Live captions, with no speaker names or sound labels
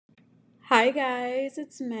Hi guys,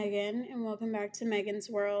 it's Megan and welcome back to Megan's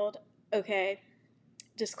World. Okay,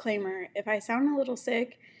 disclaimer, if I sound a little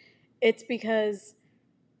sick, it's because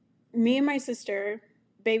me and my sister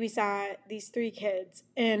babysat these three kids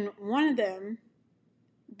and one of them,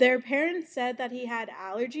 their parents said that he had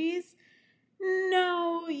allergies.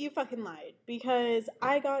 No, you fucking lied because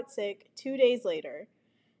I got sick 2 days later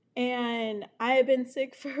and I have been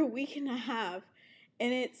sick for a week and a half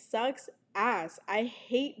and it sucks ass. I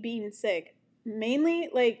hate being sick. Mainly,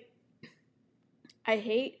 I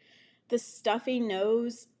hate the stuffy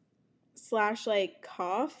nose slash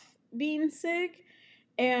cough being sick.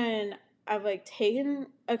 And I've taken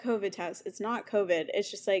a COVID test. It's not COVID. It's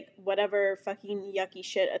just whatever fucking yucky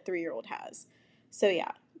shit a 3-year-old has. So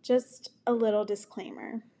yeah, just a little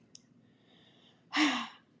disclaimer.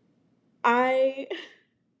 I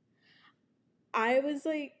was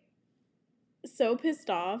so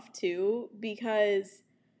pissed off too because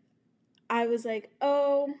I was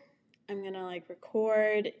oh, I'm gonna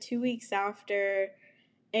record 2 weeks after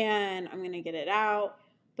and I'm gonna get it out.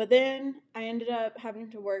 But then I ended up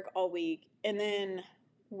having to work all week and then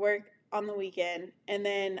work on the weekend, and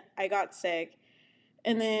then I got sick,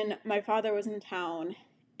 and then my father was in town,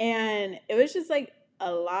 and it was just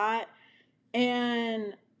a lot.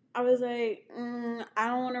 And I was I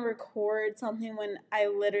don't want to record something when I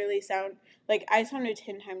literally sound I sounded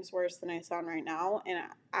 10 times worse than I sound right now, and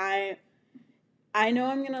I know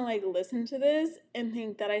I'm gonna listen to this and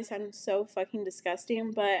think that I sound so fucking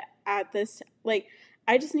disgusting, but at this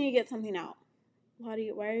I just need to get something out.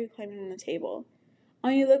 Lottie, why are you climbing on the table? Oh,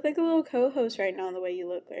 you look like a little co-host right now the way you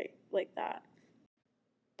look like that.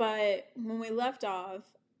 But when we left off,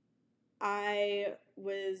 I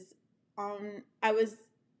was I was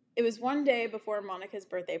it was one day before Monica's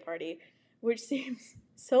birthday party, which seems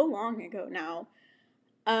so long ago now.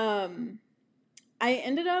 I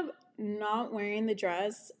ended up not wearing the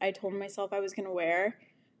dress I told myself I was going to wear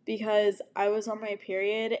because I was on my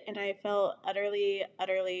period and I felt utterly,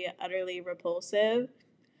 utterly, utterly repulsive.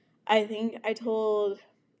 I think I told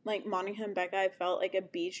Monica and Becca I felt like a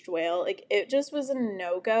beached whale. It just was a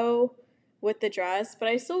no-go with the dress, but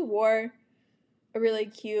I still wore a really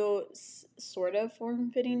cute sort of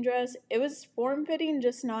form-fitting dress. It was form-fitting,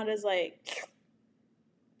 just not as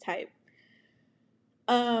type.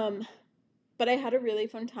 But I had a really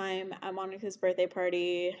fun time at Monica's birthday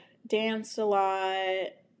party, danced a lot.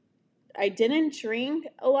 I didn't drink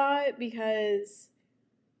a lot because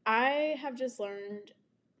I have just learned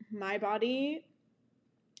my body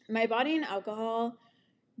and alcohol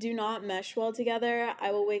do not mesh well together.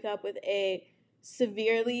 I will wake up with a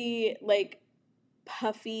severely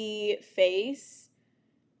puffy face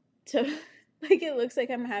to it looks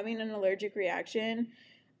like I'm having an allergic reaction.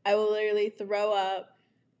 I will literally throw up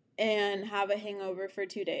and have a hangover for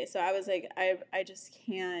 2 days. So I was I just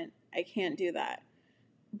can't do that.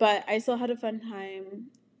 But I still had a fun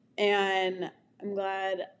time, and I'm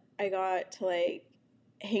glad I got to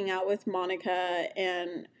hang out with Monica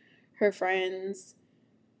and her friends.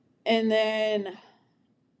 And then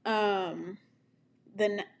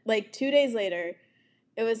then 2 days later,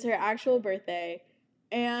 it was her actual birthday,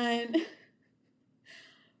 and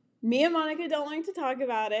me and Monica don't like to talk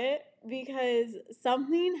about it because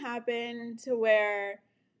something happened to where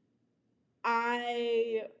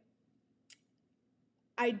I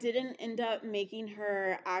didn't end up making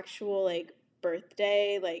her actual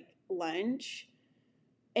birthday lunch.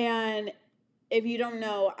 And if you don't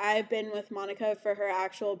know, I've been with Monica for her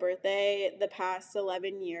actual birthday the past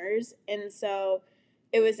 11 years. And so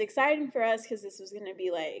it was exciting for us because this was going to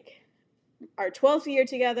be our 12th year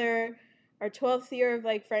together, our 12th year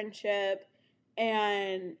of friendship,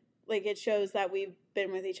 and it shows that we've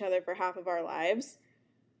been with each other for half of our lives.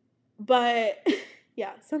 But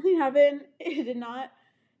yeah, something happened. It did not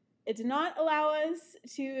allow us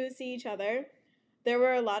to see each other. There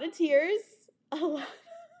were a lot of tears, a lot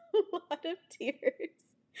of tears,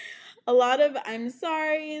 a lot of I'm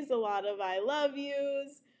sorry's, a lot of I love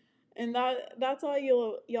yous, and that's all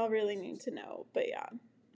y'all really need to know. But yeah.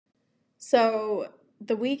 So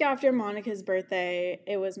the week after Monica's birthday,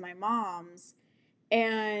 it was my mom's,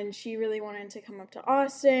 and she really wanted to come up to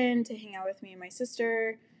Austin to hang out with me and my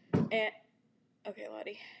sister. And okay,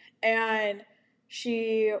 Lottie. And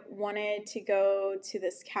she wanted to go to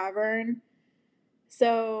this cavern.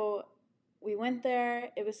 So we went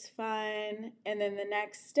there. It was fun. And then the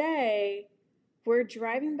next day, we're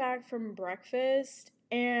driving back from breakfast,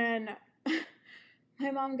 and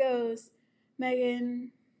my mom goes,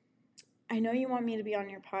 Megan, I know you want me to be on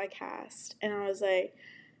your podcast. And I was like,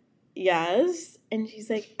 yes. And she's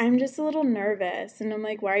like, I'm just a little nervous. And I'm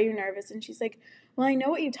like, why are you nervous? And she's like, well, I know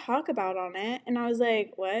what you talk about on it. And I was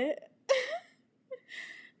like, what?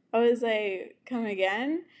 I was like, come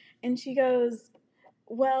again? And she goes,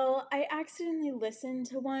 well, I accidentally listened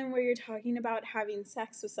to one where you're talking about having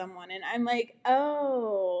sex with someone. And I'm like,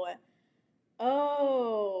 oh,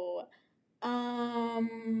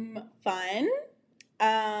 fun.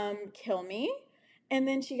 Kill me. And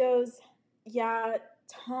then she goes, yeah,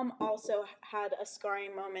 Tom also had a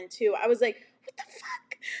scarring moment too. I was like, what the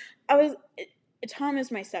fuck? Tom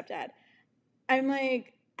is my stepdad. I'm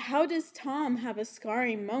like, how does Tom have a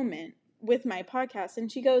scarring moment with my podcast?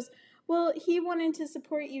 And she goes, well, he wanted to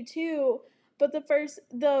support you too. But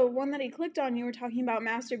the one that he clicked on, you were talking about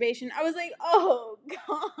masturbation. I was like, oh,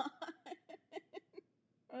 God.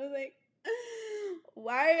 I was like,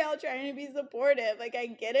 why are y'all trying to be supportive? Like, I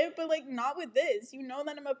get it, but like, not with this. You know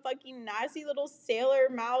that I'm a fucking nasty little sailor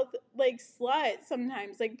mouth, like, slut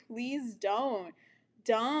sometimes. Like, please don't.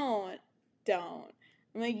 Don't. I'm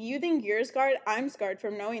like, you think you're scarred? I'm scarred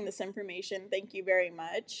from knowing this information. Thank you very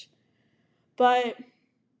much. But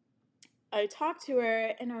I talked to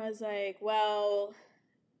her and I was like, well,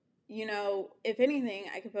 you know, if anything,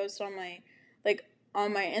 I could post on my, like,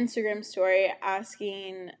 on my Instagram story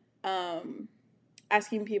asking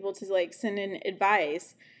people to like send in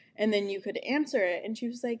advice and then you could answer it. And she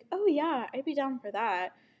was like, oh yeah, I'd be down for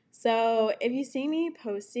that. So if you see me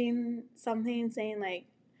posting something saying like,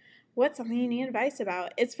 what's something you need advice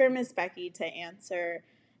about, it's for Miss Becky to answer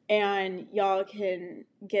and y'all can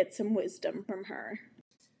get some wisdom from her.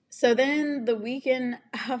 So then the weekend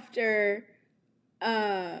after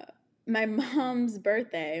my mom's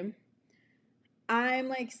birthday, I'm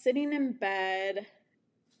like sitting in bed,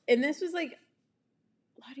 and this was like,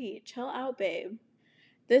 Lottie, chill out, babe.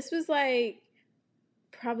 This was like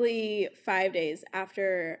probably 5 days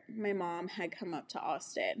after my mom had come up to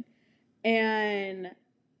Austin. And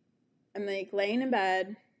I'm like laying in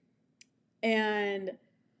bed, and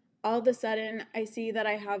all of a sudden I see that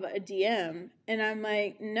I have a DM, and I'm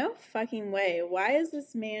like, no fucking way. Why is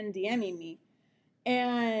this man DMing me?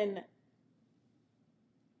 And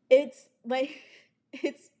it's like,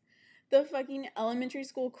 it's the fucking elementary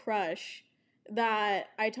school crush that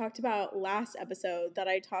I talked about last episode, that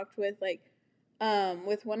I talked with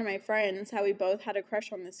one of my friends, how we both had a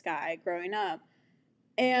crush on this guy growing up.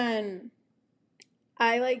 And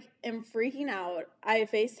I like am freaking out. I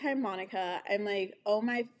FaceTime Monica. I'm like, oh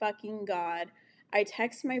my fucking God. I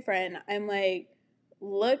text my friend. I'm like,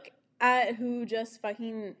 look at who just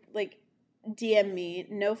fucking like DM me.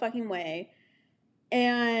 No fucking way.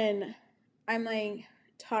 And I'm like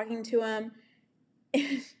talking to him.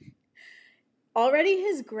 Already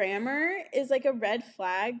his grammar is like a red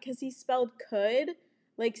flag because he spelled could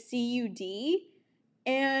like CUD.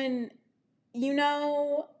 And, you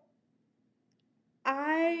know,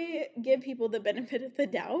 I give people the benefit of the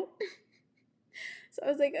doubt. So I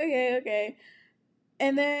was like, okay.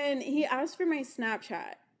 And then he asked for my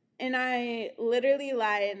Snapchat. And I literally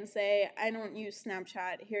lie and say, I don't use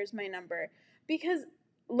Snapchat. Here's my number. Because,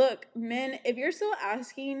 look, men, if you're still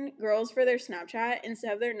asking girls for their Snapchat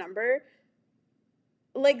instead of their number,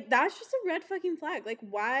 like, that's just a red fucking flag. Like,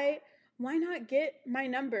 why not get my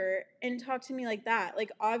number and talk to me like that?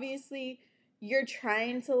 Like, obviously, you're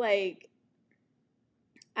trying to, like,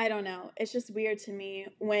 I don't know. It's just weird to me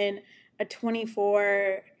when a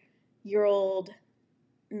 24-year-old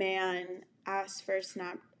man asks for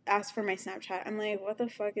my Snapchat. I'm like, what the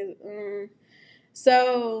fuck is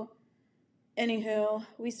So, anywho,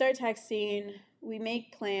 we start texting, we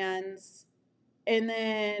make plans, and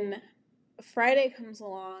then Friday comes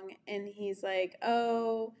along and he's like,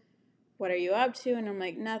 oh, what are you up to? And I'm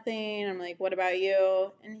like, nothing. I'm like, what about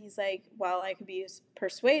you? And he's like, well, I could be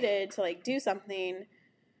persuaded to like do something.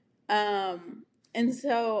 And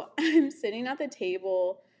so I'm sitting at the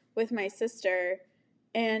table with my sister,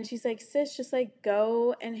 and she's like, sis, just like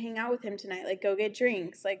go and hang out with him tonight. Like, go get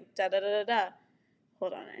drinks. Like, da da da da da.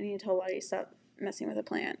 Hold on, I need to tell Lottie to stop messing with the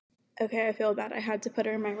plant. Okay, I feel bad. I had to put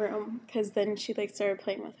her in my room because then she like started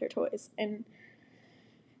playing with her toys, and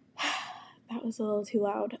that was a little too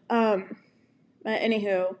loud. But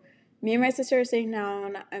anywho, me and my sister are sitting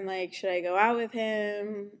down. I'm like, should I go out with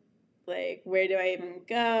him? Like, where do I even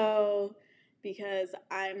go? Because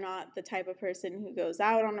I'm not the type of person who goes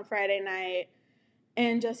out on a Friday night.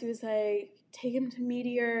 And Jesse was like, take him to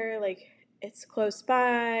Meteor. Like, it's close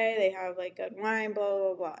by. They have like good wine, blah,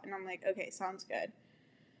 blah, blah. And I'm like, okay, sounds good.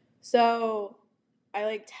 So I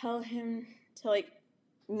like tell him to like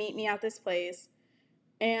meet me at this place.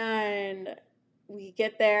 And we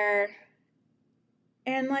get there.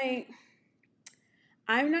 And like,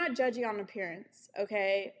 I'm not judging on appearance,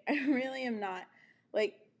 okay? I really am not.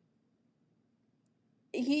 Like,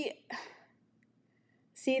 he,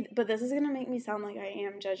 see, but this is going to make me sound like I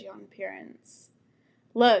am judging on appearance.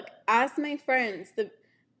 Look, ask my friends.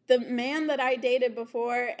 The man that I dated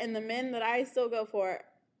before and the men that I still go for,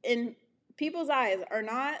 in people's eyes, are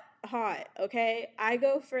not hot, okay? I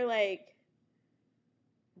go for, like,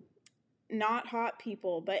 not hot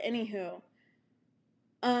people, but anywho.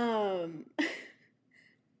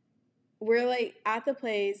 We're, like, at the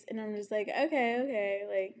place, and I'm just like, okay,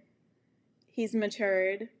 like, he's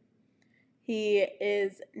matured. He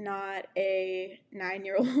is not a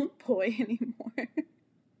 9-year-old boy anymore.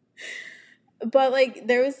 But, like,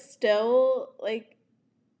 there was still, like,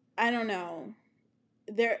 I don't know.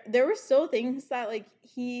 There were still things that, like,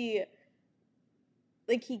 he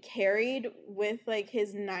carried with, like,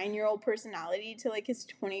 his 9-year-old personality to, like, his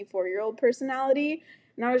 24-year-old personality.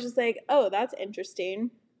 And I was just like, oh, that's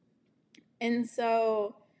interesting. And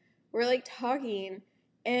so we're, like, talking,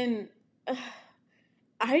 and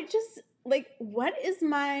I just, like, what is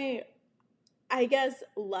my, I guess,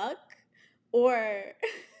 luck or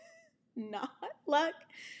not luck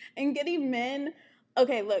in getting men?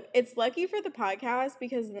 Okay, look, it's lucky for the podcast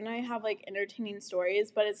because then I have, like, entertaining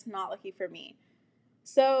stories, but it's not lucky for me.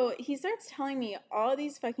 So he starts telling me all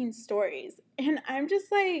these fucking stories, and I'm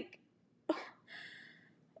just like,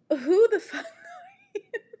 who the fuck are you?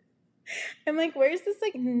 I'm like, where's this,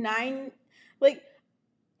 like, like,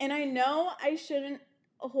 and I know I shouldn't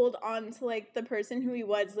hold on to, like, the person who he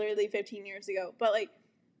was literally 15 years ago, but, like,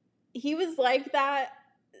 he was like that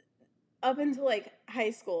up until, like,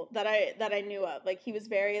 high school that I knew of. Like, he was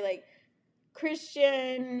very, like,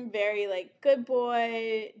 Christian, very, like, good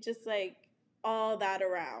boy, just, like, all that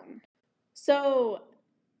around. So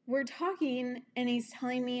we're talking, and he's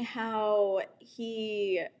telling me how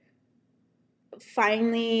he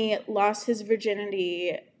finally lost his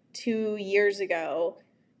virginity 2 years ago,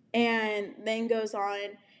 and then goes on,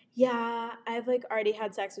 yeah, I've, like, already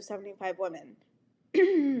had sex with 75 women.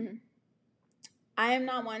 I am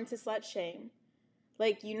not one to slut shame.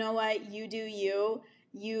 Like, you know what? You do you.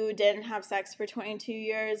 You didn't have sex for 22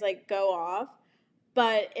 years. Like, go off.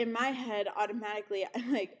 But in my head, automatically,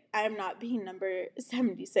 I'm like, I'm not being number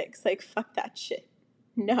 76. Like, fuck that shit.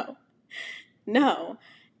 No.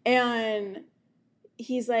 And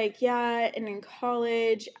he's like, yeah, and in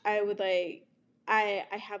college, I would, like, I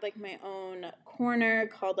had, like, my own corner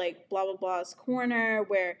called, like, blah, blah, blah's corner,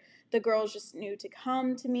 where the girls just knew to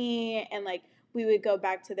come to me, and, like, we would go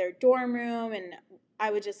back to their dorm room, and I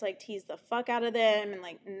would just, like, tease the fuck out of them and,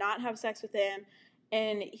 like, not have sex with them.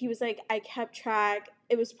 And he was like, I kept track.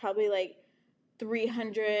 It was probably, like,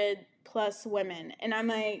 300 plus women. And I'm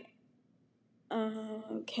like,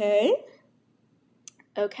 okay,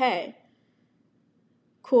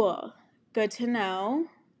 cool, good to know.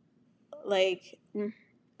 Like,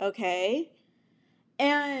 okay.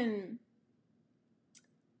 And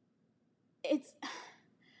it's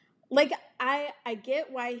like, I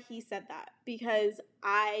get why he said that, because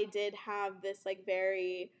I did have this, like,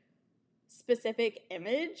 very specific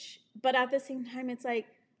image, but at the same time, it's like,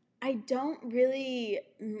 I don't really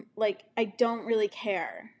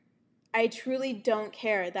care. I truly don't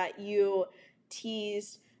care that you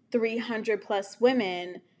teased 300 plus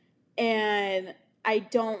women, and I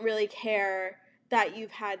don't really care that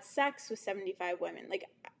you've had sex with 75 women. Like,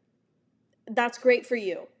 that's great for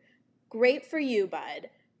you. Great for you, bud.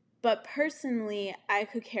 But personally, I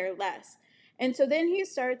could care less. And so then he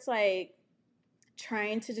starts, like,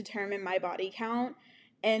 trying to determine my body count,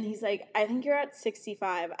 and he's like, I think you're at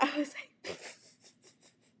 65. I was like,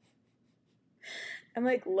 I'm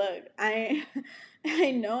like, look, I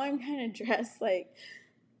know I'm kind of dressed like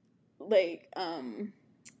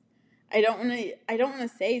I don't want to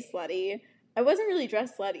say slutty. I wasn't really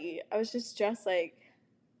dressed slutty. I was just dressed, like,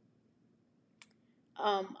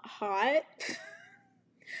 hot.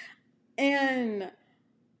 And,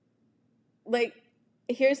 like,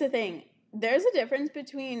 here's the thing. There's a difference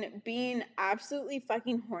between being absolutely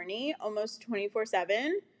fucking horny almost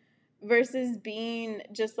 24/7 versus being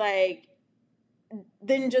just, like,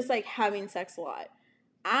 having sex a lot.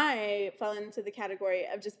 I fell into the category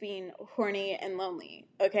of just being horny and lonely,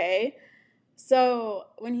 okay? So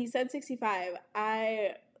when he said 65,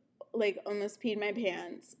 I, like, almost peed my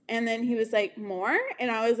pants. And then he was like, more?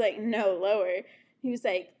 And I was like, no, lower. He was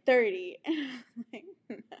like, 30. And I was like,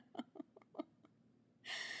 no.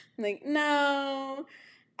 I'm like, no.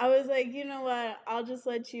 I was like, you know what? I'll just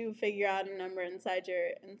let you figure out a number inside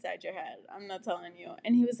your head. I'm not telling you.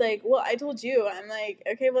 And he was like, well, I told you. I'm like,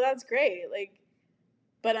 okay, well, that's great. Like,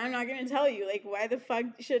 but I'm not going to tell you. Like, why the fuck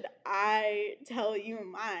should I tell you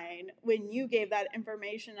mine when you gave that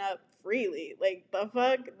information up freely? Like, the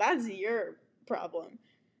fuck? That's your problem,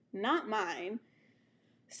 not mine.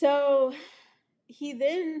 So he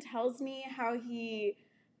then tells me how he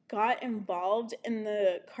got involved in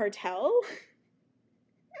the cartel,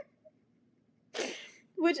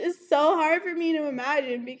 which is so hard for me to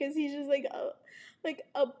imagine because he's just like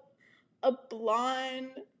a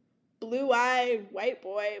blonde, blue-eyed white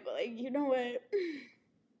boy, but like, you know what?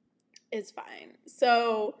 It's fine.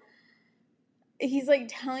 So he's like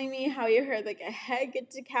telling me how he heard like a head get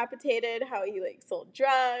decapitated, how he like sold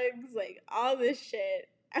drugs, like all this shit.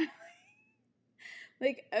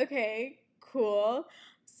 Like, okay, cool.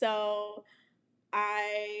 So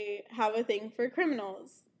I have a thing for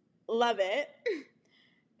criminals. Love it.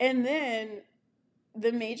 And then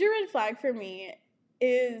the major red flag for me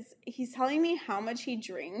is he's telling me how much he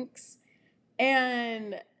drinks.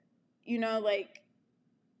 And, you know, like,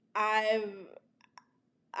 I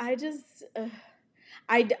just,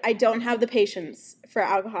 I don't have the patience for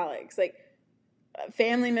alcoholics. Like,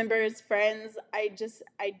 family members, friends, I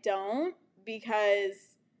don't,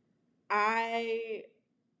 because I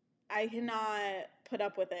cannot put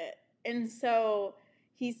up with it. And so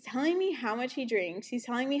he's telling me how much he drinks. He's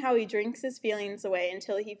telling me how he drinks his feelings away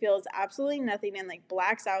until he feels absolutely nothing and like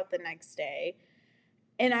blacks out the next day.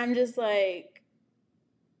 And I'm just like,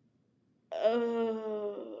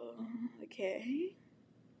 oh, okay.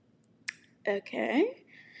 Okay.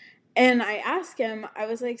 And I asked him, I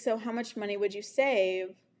was like, so how much money would you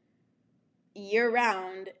save year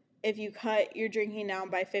round if you cut your drinking down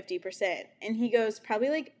by 50%? And he goes, probably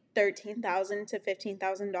like $13,000 to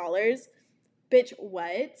 $15,000. Bitch,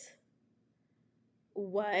 what?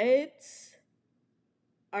 What?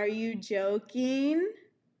 Are you joking?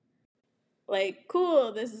 Like,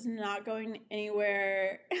 cool, this is not going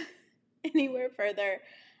anywhere further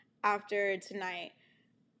after tonight.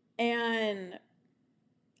 And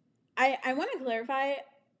I want to clarify,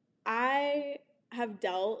 I have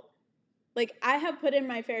put in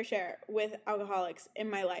my fair share with alcoholics in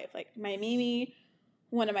my life. Like my Mimi,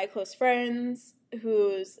 one of my close friends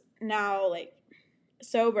who's now like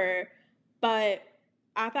sober, but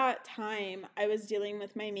at that time I was dealing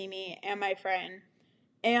with my Mimi and my friend,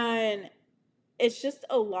 and it's just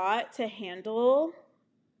a lot to handle.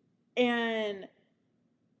 And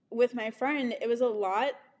with my friend, it was a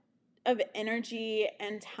lot of energy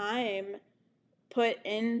and time put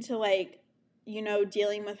into like, you know,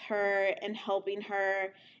 dealing with her and helping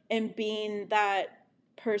her and being that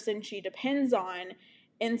person she depends on.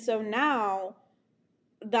 And so now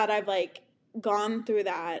that I've like gone through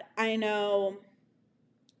that, I know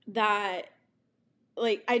that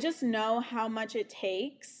like I just know how much it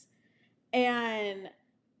takes, and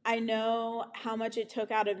I know how much it took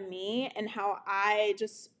out of me and how I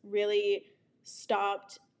just really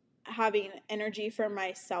stopped having energy for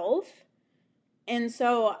myself. And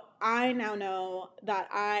so I now know that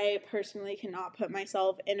I personally cannot put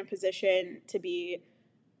myself in a position to be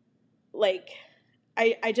like,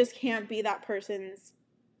 I just can't be that person's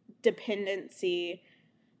dependency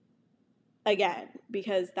again,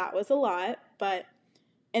 because that was a lot. But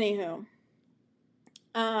anywho,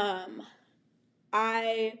 I'm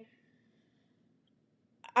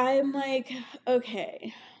like,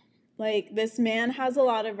 okay, like this man has a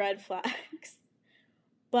lot of red flags,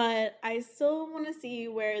 but I still want to see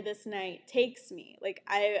where this night takes me. Like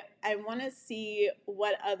I want to see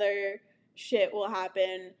what other shit will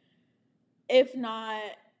happen, if not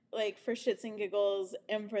like for shits and giggles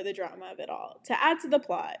and for the drama of it all, to add to the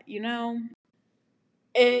plot, you know?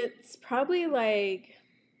 It's probably like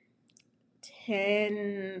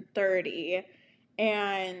 10:30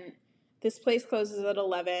 and this place closes at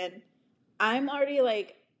 11. I'm already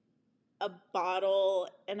like a bottle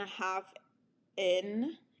and a half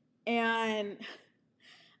in, and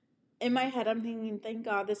in my head I'm thinking, thank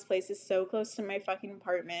God this place is so close to my fucking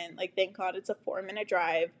apartment. Like, thank God it's a 4-minute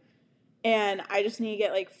drive and I just need to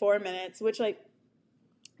get like 4 minutes, which, like,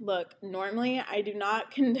 look, normally I do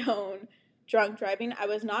not condone drunk driving. I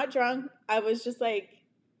was not drunk. I was just like,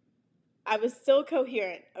 I was still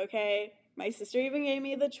coherent, okay? My sister even gave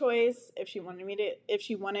me the choice if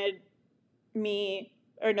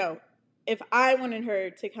I wanted her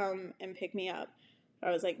to come and pick me up.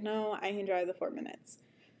 I was like, no, I can drive the 4 minutes.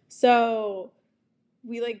 So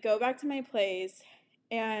we like go back to my place,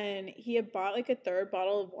 and he had bought like a third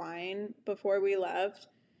bottle of wine before we left,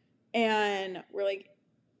 and we're like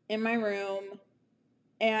in my room,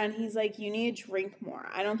 and he's like, you need to drink more.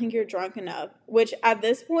 I don't think you're drunk enough. Which at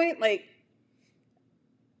this point, like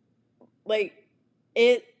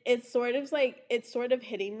it's sort of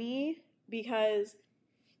hitting me, because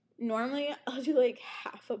normally I'll do like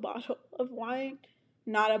half a bottle of wine,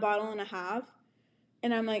 not a bottle and a half.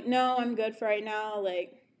 And I'm like, no, I'm good for right now.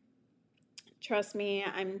 Like, trust me,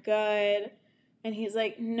 I'm good. And he's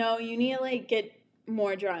like, no, you need to like get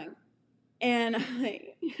more drunk. And I'm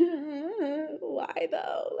like, why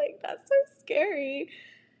though? Like, that's so scary.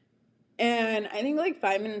 And I think like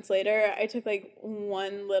 5 minutes later, I took like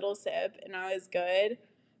one little sip and I was good.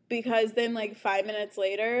 Because then, like 5 minutes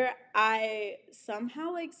later, I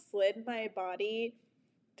somehow like slid my body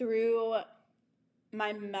through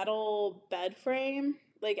my metal bed frame,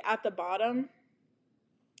 like at the bottom.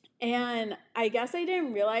 And I guess I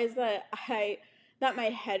didn't realize that my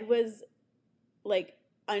head was like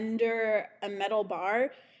under a metal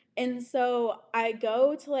bar. And so I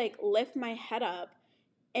go to like lift my head up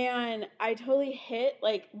and I totally hit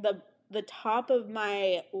like the top of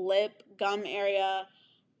my lip gum area,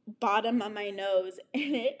 bottom of my nose,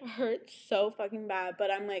 and it hurts so fucking bad.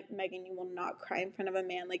 But I'm like, Megan, you will not cry in front of a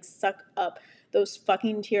man. Like, suck up those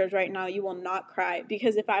fucking tears right now. You will not cry.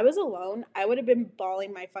 Because if I was alone, I would have been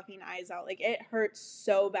bawling my fucking eyes out. Like, it hurts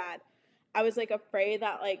so bad. I was like afraid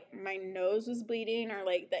that like my nose was bleeding or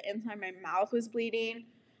like the inside of my mouth was bleeding.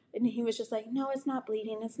 And he was just like, no, it's not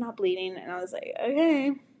bleeding. It's not bleeding. And I was like,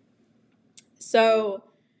 okay. So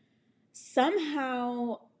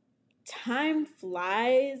somehow time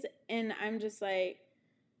flies and I'm just like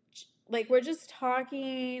we're just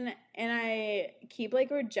talking and I keep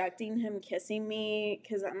like rejecting him kissing me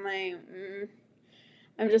because I'm like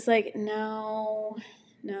I'm just like no,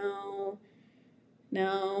 no,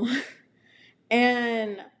 no.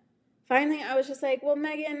 And finally I was just like, well,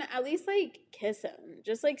 Megan, at least like kiss him,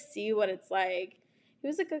 just like see what it's like. He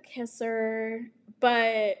was a good kisser,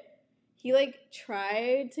 but he like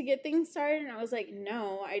tried to get things started and I was like,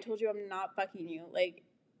 no, I told you I'm not fucking you. Like,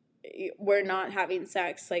 we're not having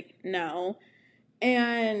sex. Like, no.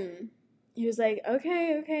 And he was like,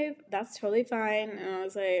 okay, that's totally fine. And I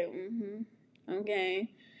was like, okay.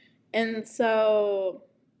 And so,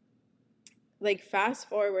 like, fast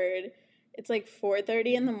forward, it's like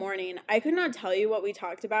 4:30 in the morning. I could not tell you what we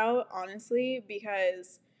talked about, honestly,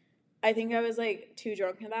 because I think I was like too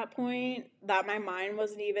drunk at that point that my mind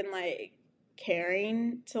wasn't even like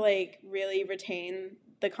caring to like really retain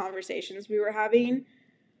the conversations we were having.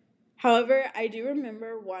 However, I do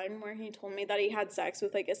remember one where he told me that he had sex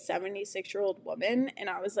with like a 76-year-old woman, and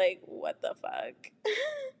I was like, what the fuck?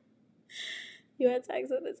 You had sex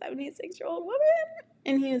with a 76-year-old woman?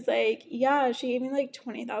 And he was like, yeah, she gave me like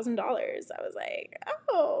 $20,000. I was like,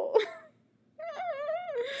 oh,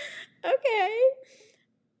 okay.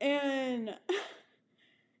 And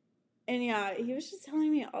yeah, he was just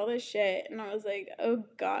telling me all this shit. And I was like, oh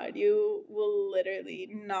God, you will literally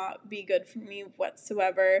not be good for me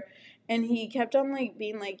whatsoever. And he kept on like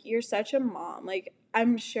being like, you're such a mom. Like,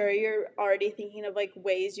 I'm sure you're already thinking of like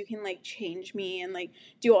ways you can like change me and like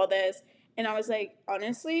do all this. And I was like,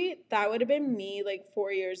 honestly, that would have been me like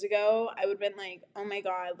 4 years ago. I would have been like, oh my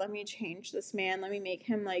God, let me change this man. Let me make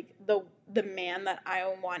him like the man that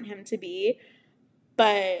I want him to be.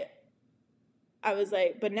 But I was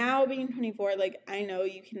like, but now being 24, like, I know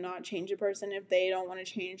you cannot change a person if they don't want to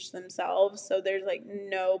change themselves. So there's like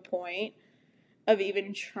no point of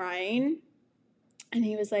even trying. And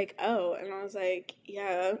he was like, oh. And I was like,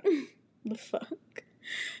 yeah, the fuck.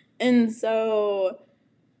 And so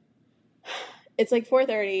it's like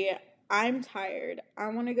 4:30. I'm tired. I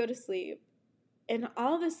want to go to sleep. And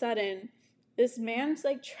all of a sudden, this man's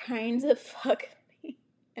like trying to fuck me.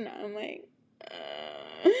 And I'm like,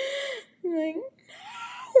 I'm like,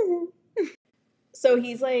 no. So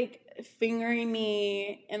he's like fingering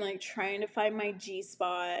me and like trying to find my G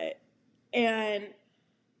spot. And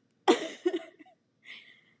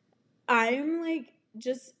I'm like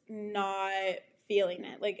just not feeling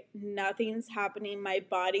it. Like nothing's happening. My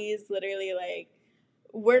body is literally like,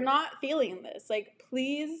 we're not feeling this. Like,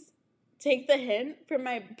 please take the hint from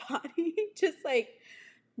my body. Just like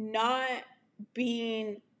not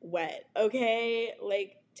being wet. Okay?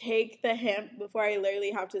 Like, take the hint before I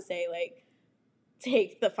literally have to say, like,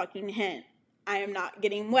 take the fucking hint. I am not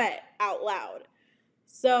getting wet out loud.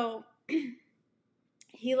 So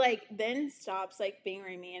he like then stops like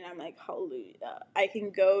fingering me and I'm like, hallelujah, I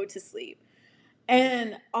can go to sleep.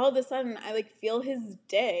 And all of a sudden I like feel his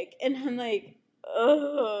dick and I'm like,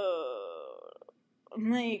 oh,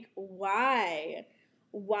 I'm like, why?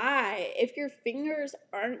 Why? If your fingers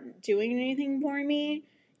aren't doing anything for me,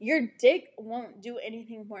 your dick won't do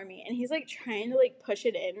anything for me. And he's like trying to like push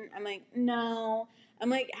it in. I'm like, no. I'm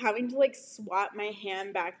like having to like swap my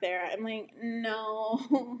hand back there. I'm like,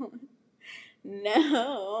 no.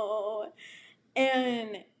 No.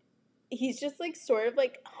 And he's just like sort of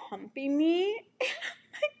like humping me.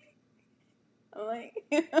 I'm like,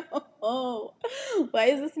 oh, why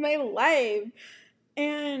is this my life?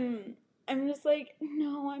 And I'm just like,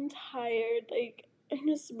 no, I'm tired. Like, I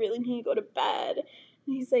just really need to go to bed.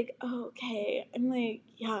 And he's like, oh, okay. I'm like,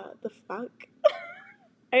 yeah, the fuck?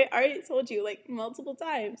 I already told you, like, multiple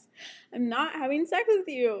times, I'm not having sex with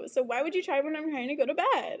you. So why would you try when I'm trying to go to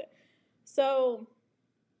bed? So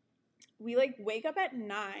we, like, wake up at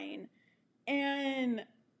 9, and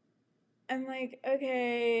I'm like,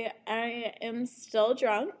 okay, I am still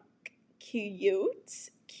drunk. Cute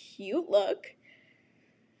look.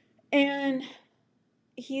 And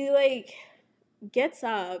he, like, gets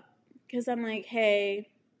up because I'm like, hey,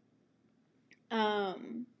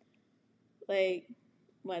 like,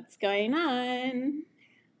 what's going on?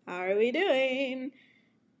 How are we doing?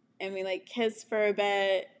 And we, like, kiss for a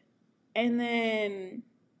bit, and then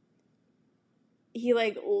he,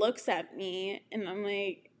 like, looks at me, and I'm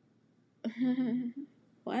like,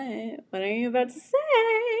 what are you about to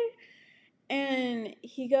say? And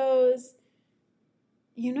he goes,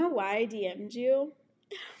 you know why I DM'd you?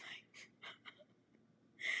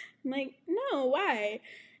 I'm like, no, why?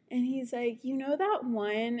 And he's like, you know that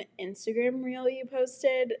one Instagram reel you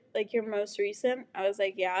posted, like your most recent? I was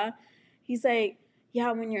like, yeah. He's like,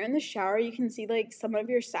 yeah, when you're in the shower, you can see like some of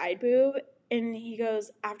your side boob. And he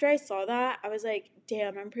goes, after I saw that, I was like,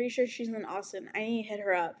 damn, I'm pretty sure she's in Austin. I need to hit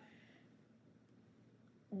her up.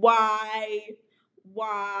 Why?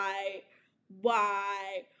 Why?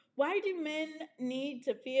 Why? Why do men need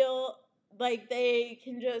to feel like they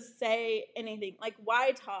can just say anything? Like,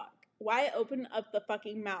 why talk? Why open up the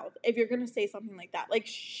fucking mouth if you're going to say something like that? Like,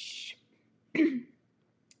 shh.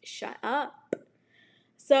 Shut up.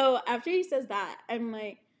 So after he says that, I'm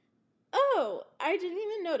like, oh, I didn't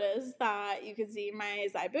even notice that you could see my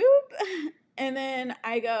side boob. And then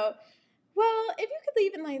I go, well, if you could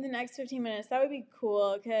leave in like the next 15 minutes, that would be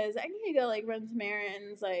cool because I need to go like run some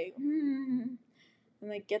errands. Like, I'm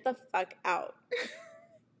like, get the fuck out.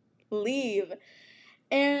 Leave.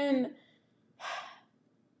 And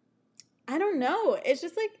I don't know. It's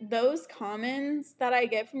just like those comments that I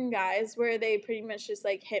get from guys where they pretty much just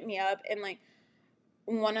like hit me up and like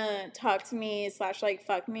want to talk to me / like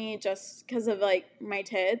fuck me just because of like my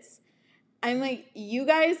tits. I'm like, you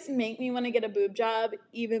guys make me want to get a boob job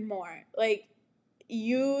even more. Like,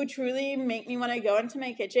 you truly make me want to go into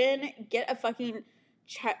my kitchen, get a fucking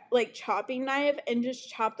chopping knife, and just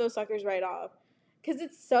chop those suckers right off. Because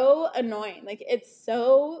it's so annoying. Like, it's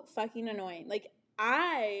so fucking annoying. Like,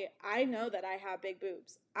 I know that I have big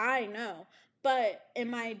boobs. I know. But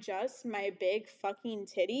am I just my big fucking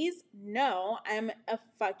titties? No, I'm a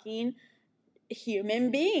fucking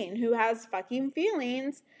human being who has fucking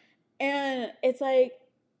feelings. And it's like,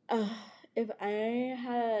 if I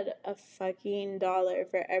had a fucking dollar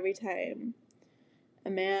for every time a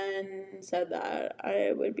man said that,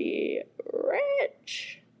 I would be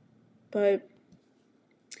rich. But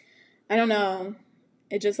I don't know.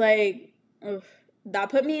 It just like, that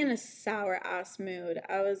put me in a sour ass mood.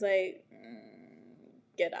 I was like,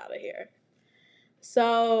 get out of here.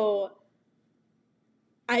 So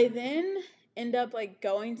I then end up like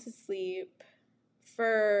going to sleep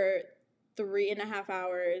for 3.5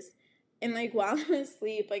 hours. And like while I'm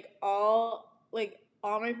asleep, like all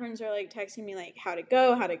my friends are like texting me like how to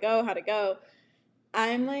go.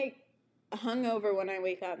 I'm like hungover when I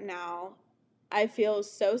wake up now. I feel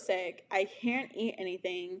so sick. I can't eat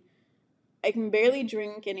anything. I can barely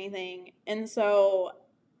drink anything. And so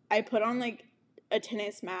I put on like a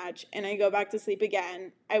tennis match and I go back to sleep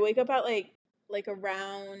again. I wake up at like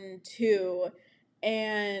around 2,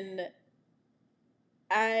 and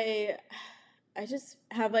I just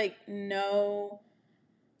have like no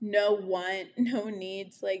want, no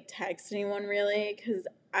need to like text anyone really, because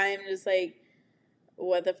I'm just like,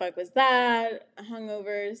 what the fuck was that?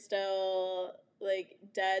 Hungover still, like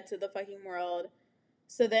dead to the fucking world.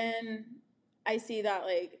 So then I see that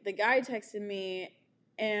like the guy texted me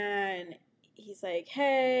and he's like,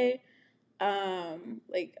 hey,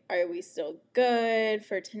 like, are we still good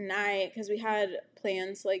for tonight? Because we had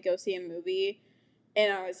plans to like go see a movie.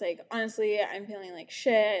 And I was like, honestly, I'm feeling like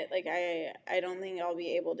shit. Like, I don't think I'll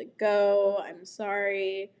be able to go. I'm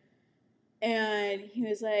sorry. And he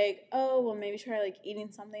was like, oh, well, maybe try, like, eating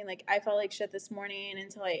something. Like, I felt like shit this morning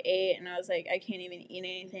until I ate. And I was like, I can't even eat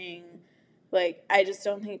anything. Like, I just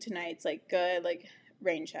don't think tonight's, like, good. Like,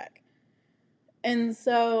 rain check. And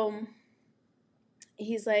so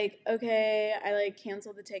he's like, okay, I, like,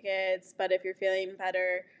 canceled the tickets. But if you're feeling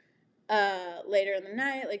better later in the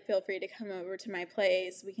night, like, feel free to come over to my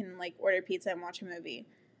place. We can like order pizza and watch a movie.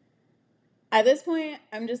 At this point,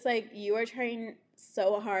 I'm just like, you are trying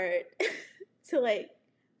so hard to like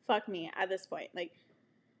fuck me at this point. Like,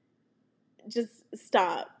 just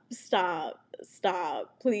stop,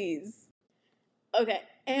 please. Okay,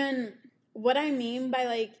 and what I mean by,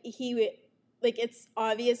 like, it's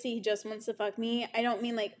obvious he just wants to fuck me. I don't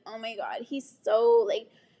mean, like, oh my god, he's so,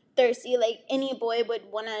 like, thirsty, like, any boy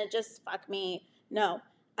would want to just fuck me. No.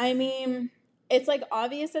 I mean, it's, like,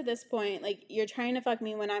 obvious at this point, like, you're trying to fuck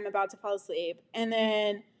me when I'm about to fall asleep, and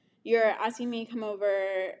then you're asking me to come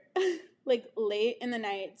over, like, late in the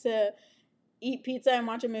night to eat pizza and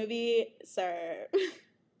watch a movie. Sir.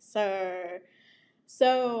 Sir.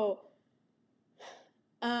 So,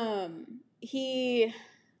 he,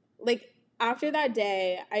 like, after that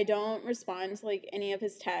day, I don't respond to, like, any of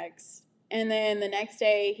his texts. And then the next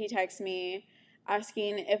day, he texts me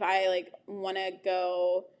asking if I, like, want to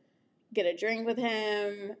go get a drink with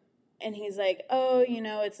him. And he's like, oh, you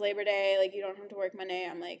know, it's Labor Day. Like, you don't have to work Monday.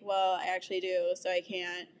 I'm like, well, I actually do, so I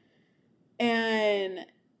can't. And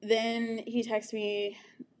then he texts me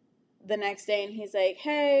the next day, and he's like,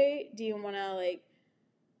 hey, do you want to, like,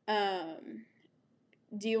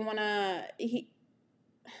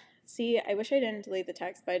 see, I wish I didn't delete the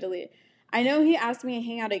text, but I deleted. I know he asked me to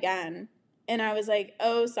hang out again, and I was like,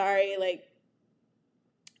 oh, sorry, like,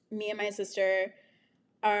 me and my sister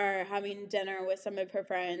are having dinner with some of her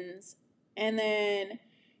friends. And then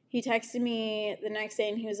he texted me the next day,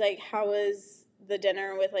 and he was like, how was the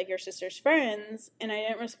dinner with, like, your sister's friends? And I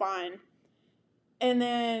didn't respond. And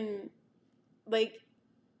then, like,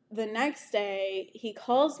 the next day, he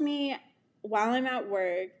calls me while I'm at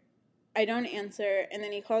work. I don't answer, and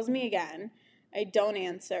then he calls me again. I don't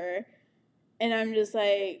answer, and I'm just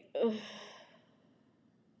like, ugh,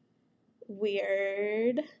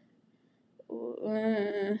 weird.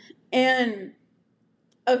 And,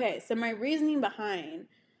 okay, so my reasoning behind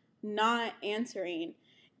not answering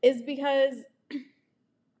is because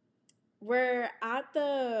we're at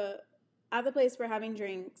the place we're having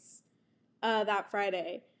drinks that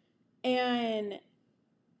Friday, and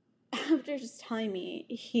after just telling me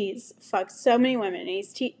he's fucked so many women,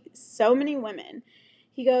 so many women,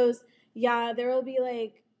 he goes, yeah, there will be,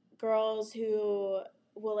 like, girls who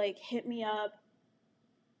will, like, hit me up,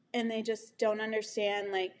 and they just don't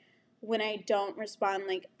understand, like, when I don't respond,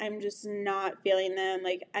 like, I'm just not feeling them,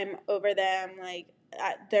 like, I'm over them, like,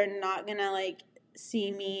 they're not gonna, like,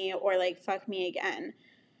 see me or, like, fuck me again.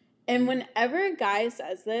 And whenever a guy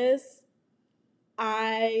says this,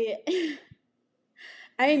 I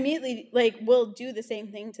immediately, like, will do the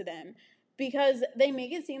same thing to them, because they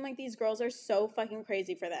make it seem like these girls are so fucking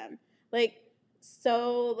crazy for them. Like,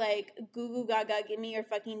 so, like, goo goo gaga, give me your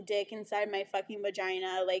fucking dick inside my fucking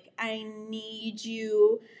vagina. Like, I need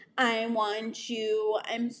you. I want you.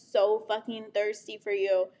 I'm so fucking thirsty for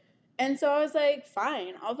you. And so I was like,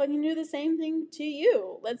 fine, I'll fucking do the same thing to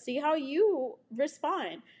you. Let's see how you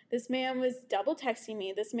respond. This man was double texting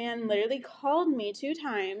me. This man literally called me 2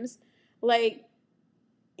 times. Like,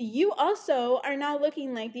 you also are now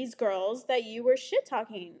looking like these girls that you were shit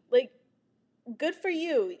talking. Like, good for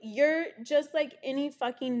you. You're just like any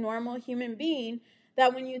fucking normal human being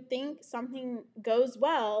that when you think something goes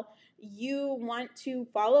well, you want to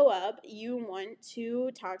follow up, you want to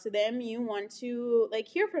talk to them, you want to, like,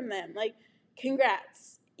 hear from them. Like,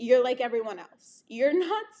 congrats. You're like everyone else. You're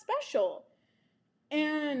not special.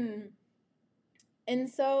 And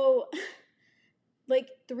so like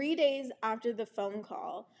 3 days after the phone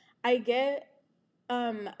call, I get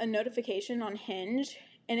a notification on Hinge,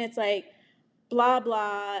 and it's like, blah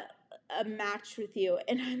blah, a match with you.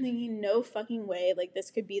 And I'm thinking, no fucking way, like, this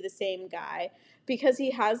could be the same guy, because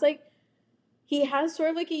he has sort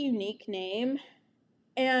of like a unique name.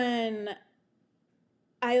 And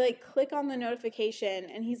I, like, click on the notification,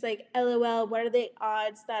 and he's like, LOL, what are the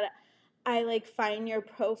odds that I, like, find your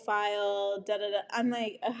profile, da da da. I'm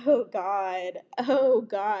like, oh god,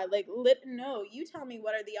 like, no, you tell me,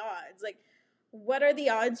 what are the odds? Like, what are the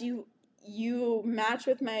odds you match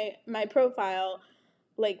with my profile,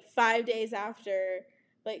 like, 5 days after?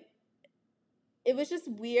 Like, it was just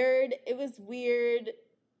weird. It was weird,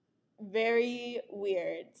 very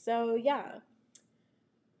weird. So yeah.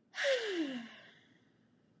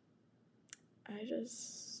 I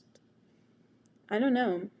don't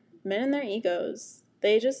know. Men and their egos,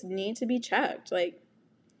 they just need to be checked. Like,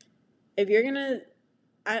 if you're gonna,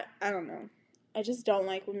 I don't know. I just don't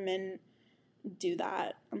like when men do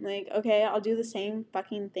that. I'm like, okay, I'll do the same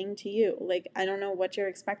fucking thing to you. Like, I don't know what you're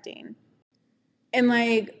expecting. And,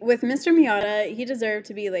 like, with Mr. Miata, he deserved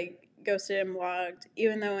to be, like, ghosted and blocked,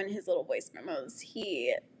 even though in his little voice memos,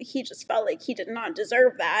 he just felt like he did not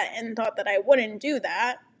deserve that and thought that I wouldn't do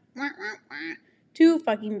that. Too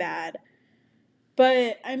fucking bad.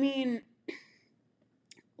 But, I mean,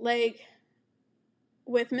 like,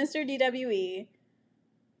 with Mr. DWE,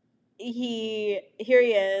 here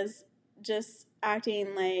he is, just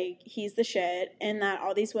acting like he's the shit, and that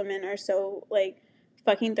all these women are so, like,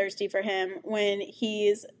 fucking thirsty for him when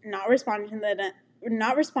he's not responding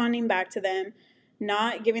back to them,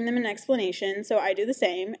 not giving them an explanation. So I do the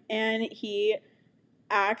same, and he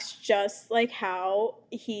acts just like how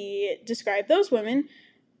he described those women.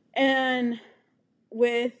 And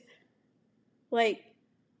with, like,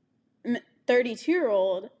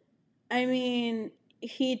 32-year-old, I mean,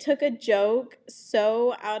 he took a joke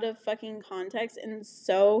so out of fucking context and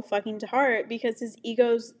so fucking to heart because his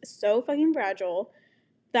ego's so fucking fragile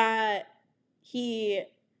that he,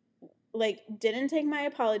 like, didn't take my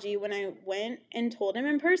apology when I went and told him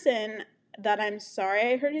in person that I'm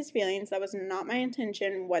sorry I hurt his feelings. That was not my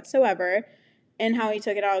intention whatsoever. And how he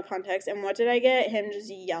took it out of context. And what did I get? Him just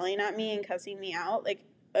yelling at me and cussing me out. Like,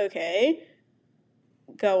 okay,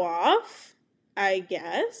 go off, I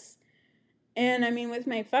guess. And I mean, with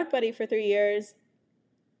my fuck buddy for 3 years,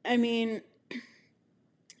 I mean,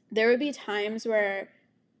 there would be times where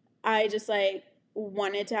I just, like,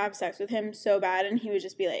 wanted to have sex with him so bad, and he would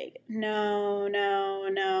just be like, no, no,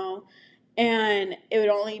 no. And it would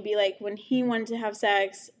only be, like, when he wanted to have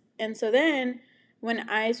sex. And so then when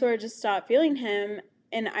I sort of just stopped feeling him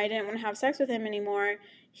and I didn't want to have sex with him anymore,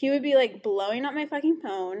 he would be, like, blowing up my fucking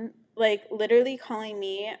phone, like, literally calling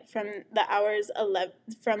me from the hours 11,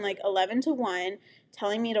 from, like, 11 to 1,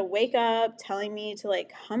 telling me to wake up, telling me to,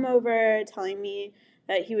 like, come over, telling me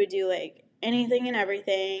that he would do, like, anything and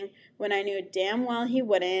everything when I knew damn well he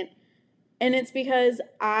wouldn't. And it's because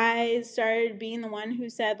I started being the one who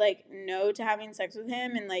said, like, no to having sex with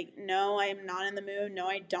him, and, like, no, I am not in the mood. No,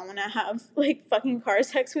 I don't want to have, like, fucking car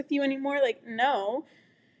sex with you anymore. Like, no.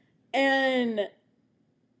 And,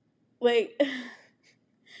 like,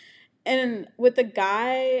 and with the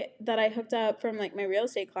guy that I hooked up from, like, my real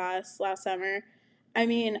estate class last summer, I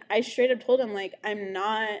mean, I straight up told him, like, I'm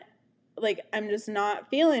just not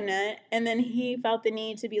feeling it. And then he felt the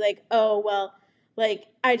need to be like, oh, well, like,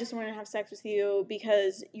 I just want to have sex with you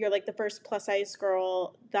because you're, like, the first plus size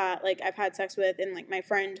girl that, like, I've had sex with. And, like, my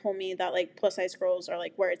friend told me that, like, plus size girls are,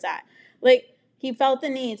 like, where it's at. Like, he felt the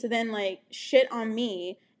need to then, like, shit on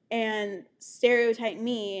me and stereotype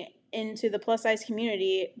me into the plus size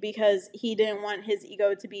community because he didn't want his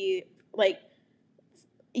ego to be, like,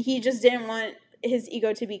 he just didn't want his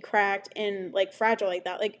ego to be cracked and, like, fragile like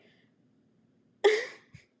that. Like,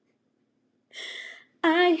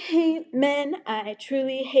 I hate men. I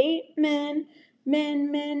truly hate men.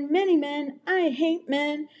 Men, many men. I hate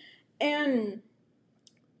men. And,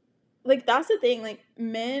 like, that's the thing. Like,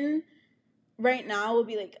 men right now will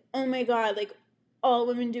be like, oh my God, like, all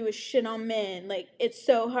women do is shit on men. Like, it's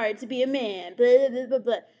so hard to be a man. Blah, blah, blah,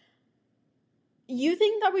 blah. You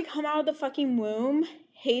think that we come out of the fucking womb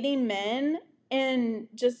hating men and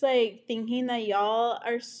just, like, thinking that y'all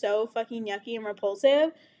are so fucking yucky and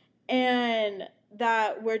repulsive and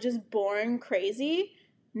that we're just born crazy?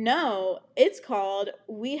 No, it's called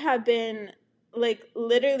we have been, like,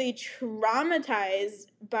 literally traumatized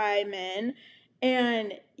by men,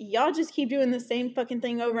 and y'all just keep doing the same fucking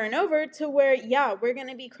thing over and over to where, yeah, we're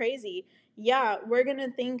gonna be crazy. Yeah, we're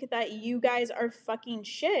gonna think that you guys are fucking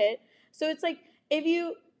shit. So it's like, if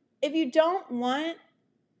you don't want,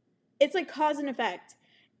 it's like cause and effect.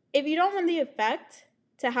 If you don't want the effect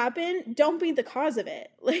to happen, don't be the cause of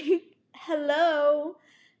it. Like, hello,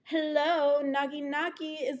 knocky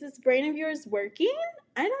knocky, is this brain of yours working?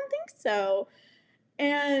 I don't think so.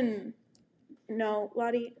 And no,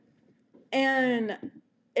 Lottie. And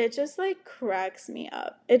it just, like, cracks me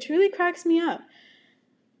up. It truly cracks me up.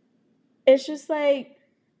 It's just like,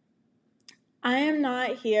 I am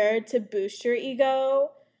not here to boost your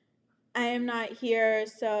ego. I am not here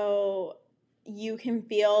so you can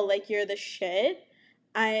feel like you're the shit.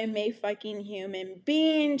 I am a fucking human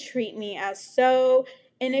being. Treat me as so.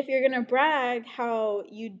 And if you're going to brag how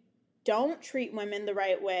you don't treat women the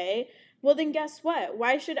right way, well, then guess what?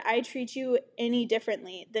 Why should I treat you any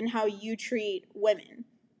differently than how you treat women?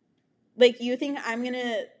 Like, you think I'm going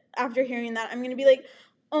to, after hearing that, I'm going to be like,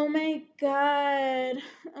 oh my God,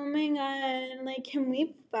 like, can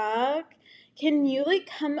we fuck? Can you, like,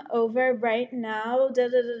 come over right now? Da,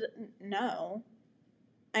 da, da, da. No.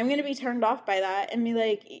 I'm going to be turned off by that and be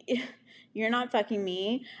like, you're not fucking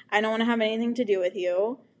me. I don't want to have anything to do with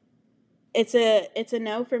you. It's a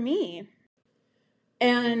no for me.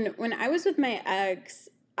 And when I was with my ex,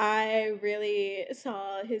 I really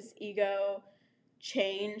saw his ego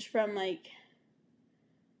change from, like,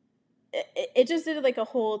 it just did, like, a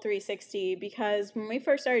whole 360, because when we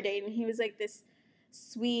first started dating, he was, like, this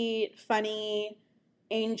sweet, funny,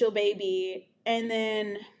 angel baby. And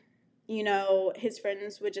then, you know, his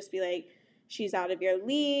friends would just be like, she's out of your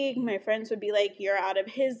league. My friends would be like, you're out of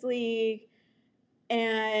his league.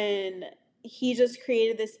 And he just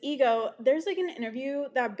created this ego. There's like an interview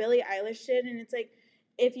that Billie Eilish did, and it's like,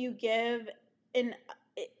 if you give an,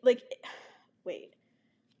 like, wait,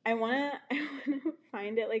 I wanna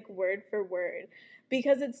find it like word for word,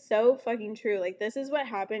 because it's so fucking true. Like, this is what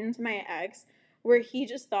happened to my ex, where he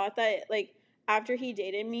just thought that, like, after he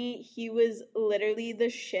dated me, he was literally the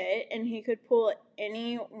shit and he could pull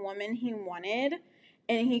any woman he wanted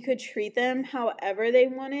and he could treat them however they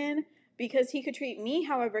wanted, because he could treat me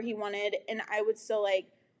however he wanted, and I would still like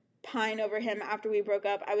pine over him after we broke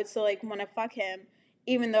up. I would still like want to fuck him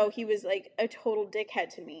even though he was like a total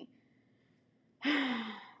dickhead to me.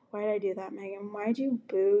 Why did I do that, Megan? Why'd you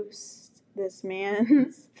boost this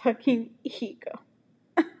man's fucking ego?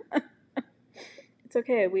 It's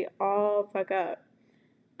okay. We all fuck up.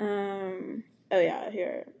 Oh yeah,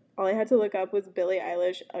 here. All I had to look up was Billie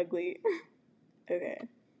Eilish ugly. Okay.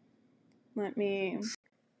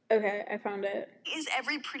 Okay, I found it. Is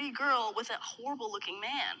every pretty girl with a horrible looking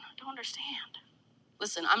man? I don't understand.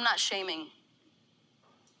 Listen, I'm not shaming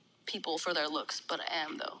people for their looks, but I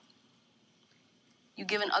am, though. You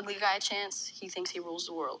give an ugly guy a chance, he thinks he rules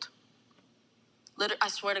the world. I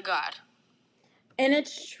swear to God. And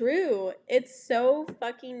it's true. It's so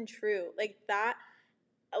fucking true. Like, that,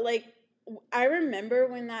 like, I remember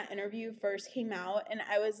when that interview first came out, and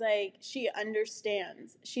I was like, she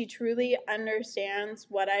understands. She truly understands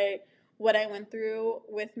what I went through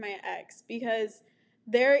with my ex, because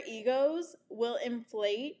their egos will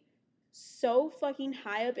inflate so fucking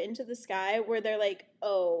high up into the sky where they're like,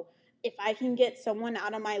 oh, if I can get someone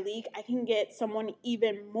out of my league, I can get someone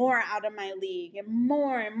even more out of my league, and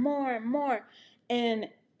more and more and more. And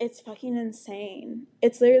it's fucking insane.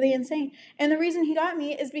 It's literally insane. And the reason he got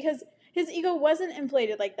me is because his ego wasn't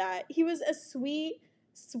inflated like that. He was a sweet,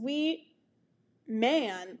 sweet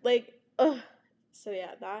man. Like, ugh. So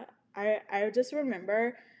yeah, that I just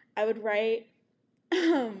remember I would write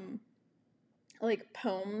like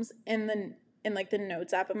poems in like the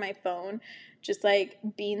notes app of my phone, just like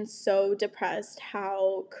being so depressed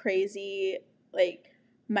how crazy like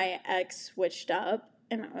my ex switched up.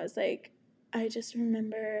 And I was like, I just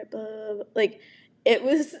remember blah, blah, blah. Like, it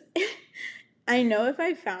was I know if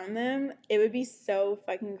I found them it would be so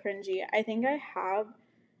fucking cringy. I think I have,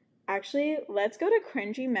 actually. Let's go to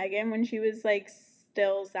cringy Megan when she was like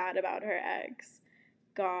still sad about her ex.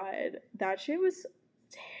 God, that shit was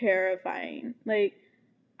terrifying. Like,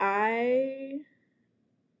 okay.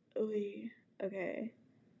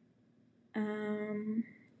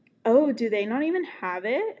 Oh, do they not even have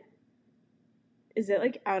it? Is it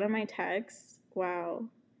like out of my text? Wow.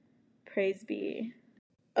 Praise be.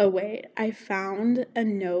 Oh, wait. I found a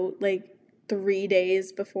note like 3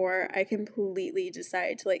 days before I completely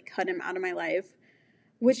decided to like cut him out of my life,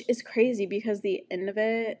 which is crazy because the end of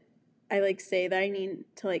it, I like say that I need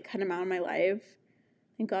to like cut him out of my life.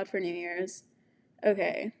 Thank God for New Year's.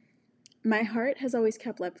 Okay. My heart has always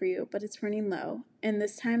kept love for you, but it's running low, and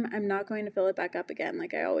this time I'm not going to fill it back up again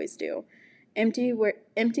like I always do. Empty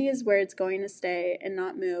is where it's going to stay and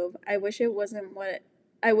not move. I wish this wasn't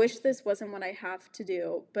what I have to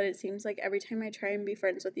do, but it seems like every time I try and be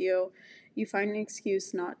friends with you, you find an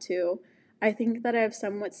excuse not to. I think that I have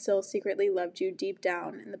somewhat still secretly loved you deep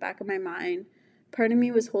down in the back of my mind. Part of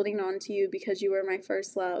me was holding on to you because you were my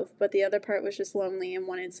first love, but the other part was just lonely and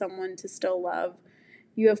wanted someone to still love.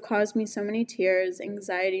 You have caused me so many tears,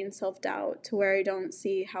 anxiety, and self-doubt to where I don't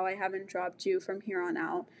see how I haven't dropped you from here on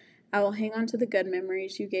out. I will hang on to the good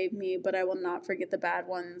memories you gave me, but I will not forget the bad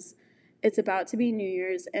ones. It's about to be New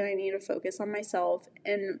Year's, and I need to focus on myself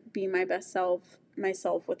and be my best self,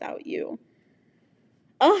 myself without you.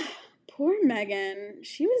 Oh, poor Megan.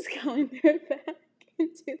 She was going through it back in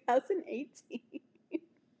 2018.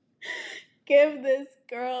 Give this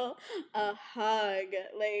girl a hug.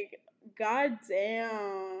 Like,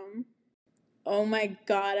 goddamn. Oh my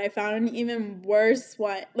God, I found an even worse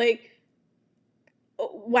one. Like,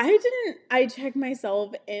 why didn't I check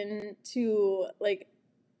myself into, like,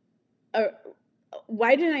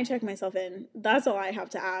 why didn't I check myself in? That's all I have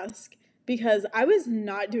to ask. Because I was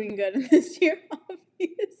not doing good in this year,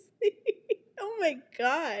 obviously. Oh my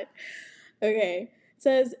God. Okay. It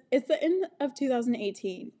says, it's the end of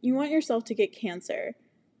 2018. You want yourself to get cancer.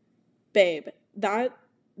 Babe,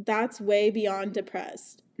 that's way beyond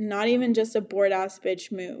depressed. Not even just a bored ass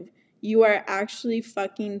bitch move. You are actually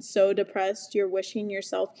fucking so depressed you're wishing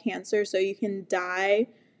yourself cancer so you can die.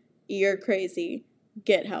 You're crazy.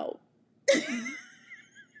 Get help.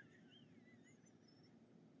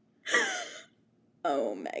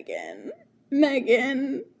 Oh, Megan.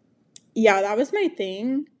 Yeah, that was my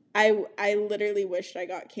thing. I literally wished I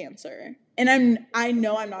got cancer. And I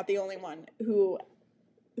know I'm not the only one who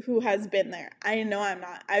has been there. I know I'm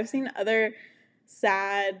not. I've seen other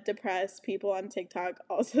sad, depressed people on TikTok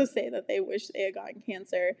also say that they wish they had gotten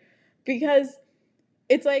cancer because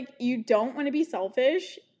it's like you don't want to be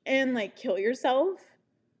selfish and like kill yourself.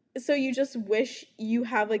 So you just wish you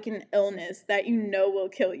have like an illness that you know will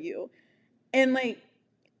kill you. And like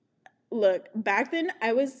look, back then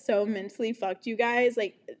I was so mentally fucked, you guys.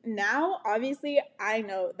 Like now, obviously, I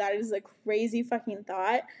know that is a crazy fucking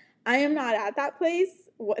thought. I am not at that place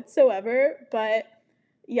whatsoever, but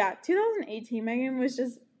yeah, 2018 Megan was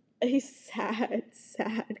just a sad,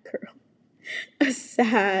 sad girl. A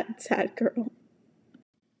sad, sad girl.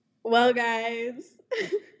 Well, guys,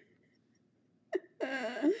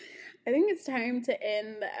 I think it's time to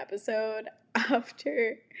end the episode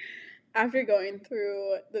after going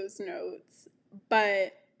through those notes.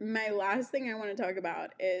 But my last thing I want to talk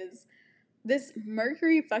about is this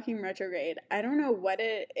Mercury fucking retrograde. I don't know what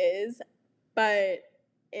it is, but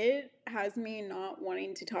it has me not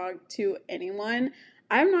wanting to talk to anyone.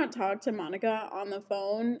 I've not talked to Monica on the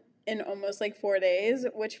phone in almost like 4 days,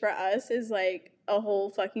 which for us is like a whole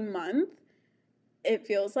fucking month, it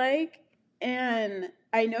feels like. And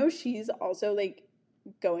I know she's also like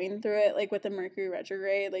going through it like with the Mercury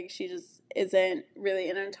retrograde, like she just isn't really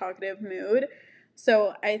in a talkative mood.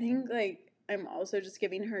 So I think like I'm also just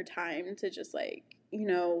giving her time to just like,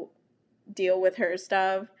 deal with her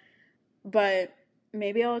stuff. But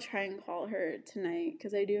maybe I'll try and call her tonight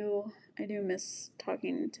cuz I do miss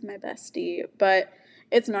talking to my bestie, but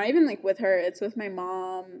it's not even like with her, it's with my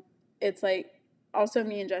mom. It's like also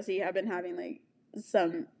me and Jesse have been having like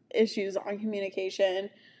some issues on communication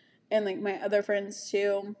and like my other friends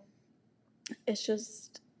too. It's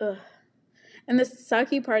just ugh. And the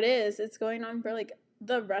sucky part is it's going on for like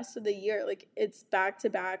the rest of the year. Like it's back to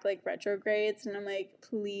back like retrogrades and I'm like,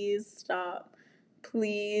 please stop.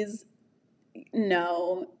 Please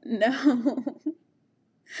no. No.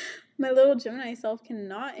 My little Gemini self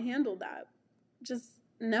cannot handle that. Just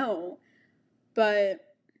no. But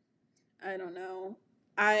I don't know.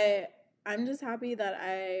 I'm just happy that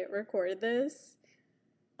I recorded this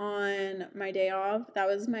on my day off. That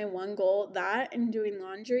was my one goal, that and doing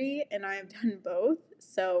laundry, and I've done both.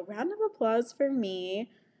 So round of applause for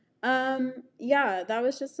me. Yeah, that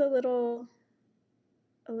was just a little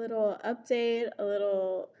update, a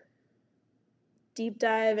little deep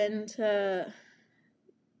dive into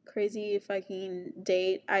crazy fucking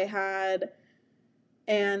date I had,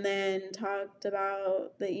 and then talked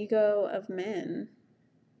about the ego of men,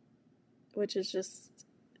 which is just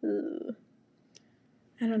ugh.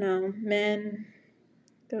 I don't know. Men,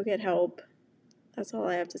 go get help. That's all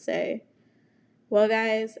I have to say. Well,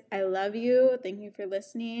 guys, I love you. Thank you for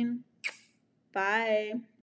listening. Bye.